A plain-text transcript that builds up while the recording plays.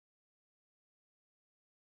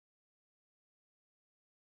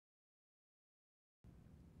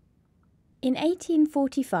In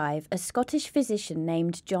 1845, a Scottish physician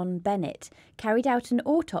named John Bennet carried out an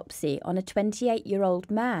autopsy on a 28-year-old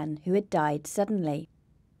man who had died suddenly.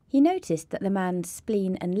 He noticed that the man's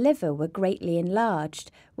spleen and liver were greatly enlarged,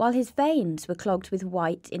 while his veins were clogged with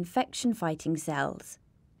white infection-fighting cells.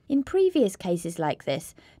 In previous cases like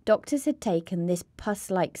this, doctors had taken this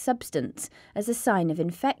pus-like substance as a sign of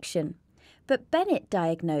infection, but Bennet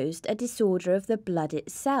diagnosed a disorder of the blood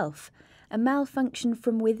itself, a malfunction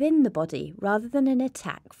from within the body rather than an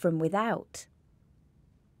attack from without.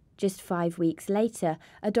 Just 5 weeks later,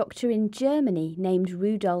 a doctor in Germany named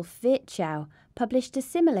Rudolf Virchow published a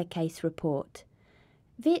similar case report.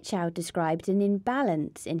 Virchow described an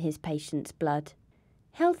imbalance in his patient's blood.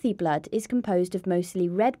 Healthy blood is composed of mostly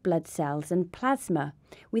red blood cells and plasma,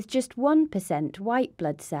 with just 1% white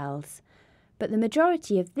blood cells. But the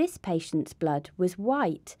majority of this patient's blood was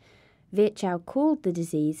white. Virchow called the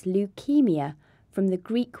disease leukemia, from the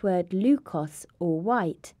Greek word leukos, or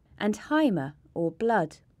white, and haima, or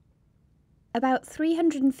blood. About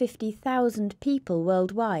 350,000 people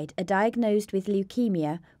worldwide are diagnosed with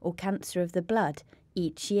leukemia, or cancer of the blood,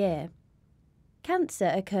 each year.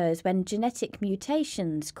 Cancer occurs when genetic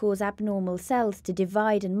mutations cause abnormal cells to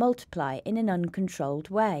divide and multiply in an uncontrolled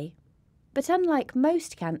way. But unlike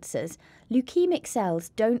most cancers, leukemic cells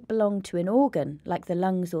don't belong to an organ, like the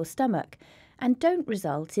lungs or stomach, and don't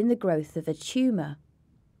result in the growth of a tumour.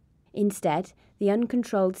 Instead, the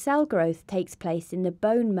uncontrolled cell growth takes place in the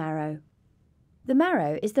bone marrow. The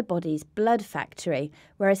marrow is the body's blood factory,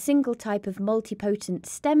 where a single type of multipotent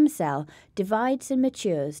stem cell divides and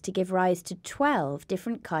matures to give rise to 12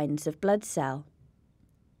 different kinds of blood cell.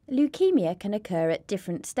 Leukemia can occur at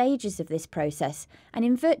different stages of this process and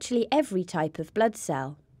in virtually every type of blood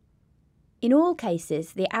cell. In all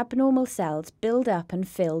cases, the abnormal cells build up and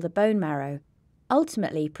fill the bone marrow,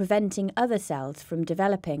 ultimately preventing other cells from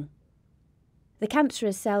developing. The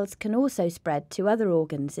cancerous cells can also spread to other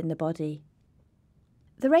organs in the body.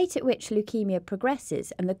 The rate at which leukemia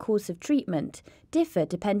progresses and the course of treatment differ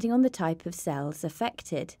depending on the type of cells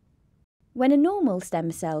affected. When a normal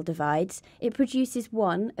stem cell divides, it produces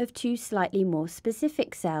one of two slightly more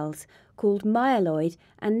specific cells, called myeloid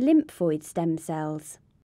and lymphoid stem cells.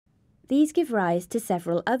 These give rise to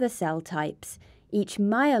several other cell types. Each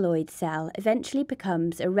myeloid cell eventually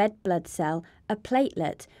becomes a red blood cell, a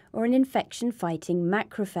platelet, or an infection-fighting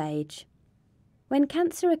macrophage. When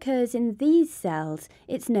cancer occurs in these cells,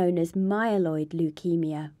 it's known as myeloid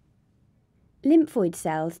leukemia. Lymphoid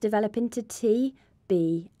cells develop into T,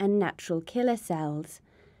 B, and natural killer cells.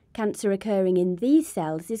 Cancer occurring in these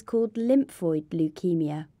cells is called lymphoid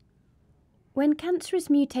leukemia. When cancerous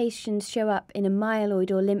mutations show up in a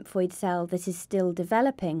myeloid or lymphoid cell that is still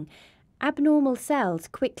developing, abnormal cells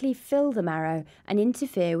quickly fill the marrow and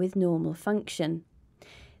interfere with normal function.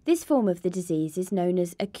 This form of the disease is known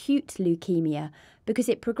as acute leukemia because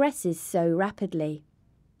it progresses so rapidly.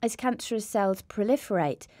 As cancerous cells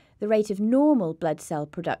proliferate, the rate of normal blood cell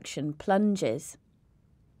production plunges.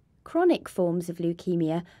 Chronic forms of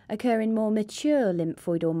leukemia occur in more mature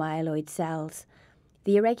lymphoid or myeloid cells.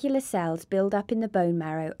 The irregular cells build up in the bone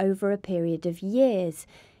marrow over a period of years,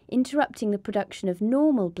 interrupting the production of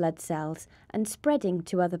normal blood cells and spreading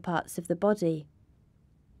to other parts of the body.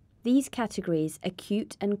 These categories,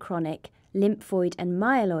 acute and chronic, lymphoid and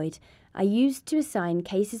myeloid, are used to assign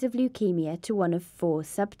cases of leukemia to one of 4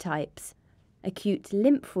 subtypes: acute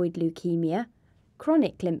lymphoid leukemia,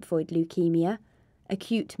 chronic lymphoid leukemia,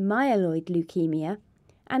 acute myeloid leukemia,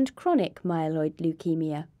 and chronic myeloid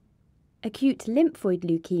leukemia. Acute lymphoid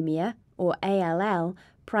leukemia, or ALL,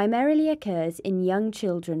 primarily occurs in young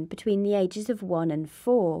children between the ages of 1 and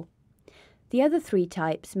 4. The other 3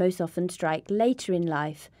 types most often strike later in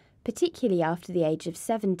life, particularly after the age of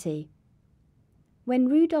 70. When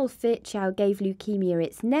Rudolf Virchow gave leukemia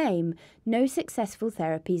its name, no successful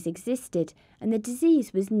therapies existed, and the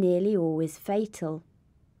disease was nearly always fatal.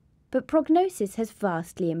 But prognosis has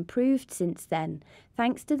vastly improved since then,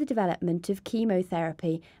 thanks to the development of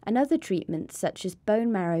chemotherapy and other treatments such as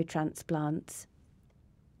bone marrow transplants.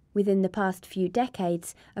 Within the past few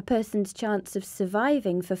decades, a person's chance of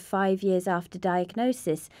surviving for 5 years after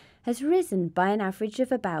diagnosis has risen by an average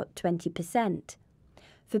of about 20%.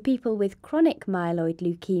 For people with chronic myeloid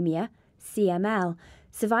leukemia, CML,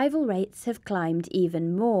 survival rates have climbed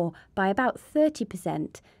even more, by about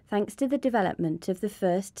 30%, thanks to the development of the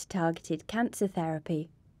first targeted cancer therapy.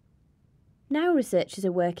 Now researchers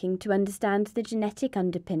are working to understand the genetic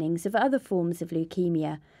underpinnings of other forms of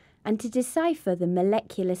leukemia and to decipher the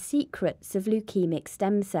molecular secrets of leukemic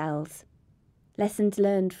stem cells. Lessons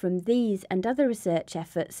learned from these and other research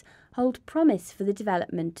efforts hold promise for the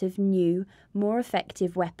development of new, more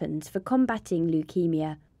effective weapons for combating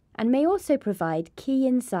leukemia, and may also provide key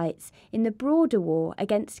insights in the broader war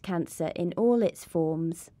against cancer in all its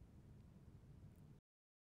forms.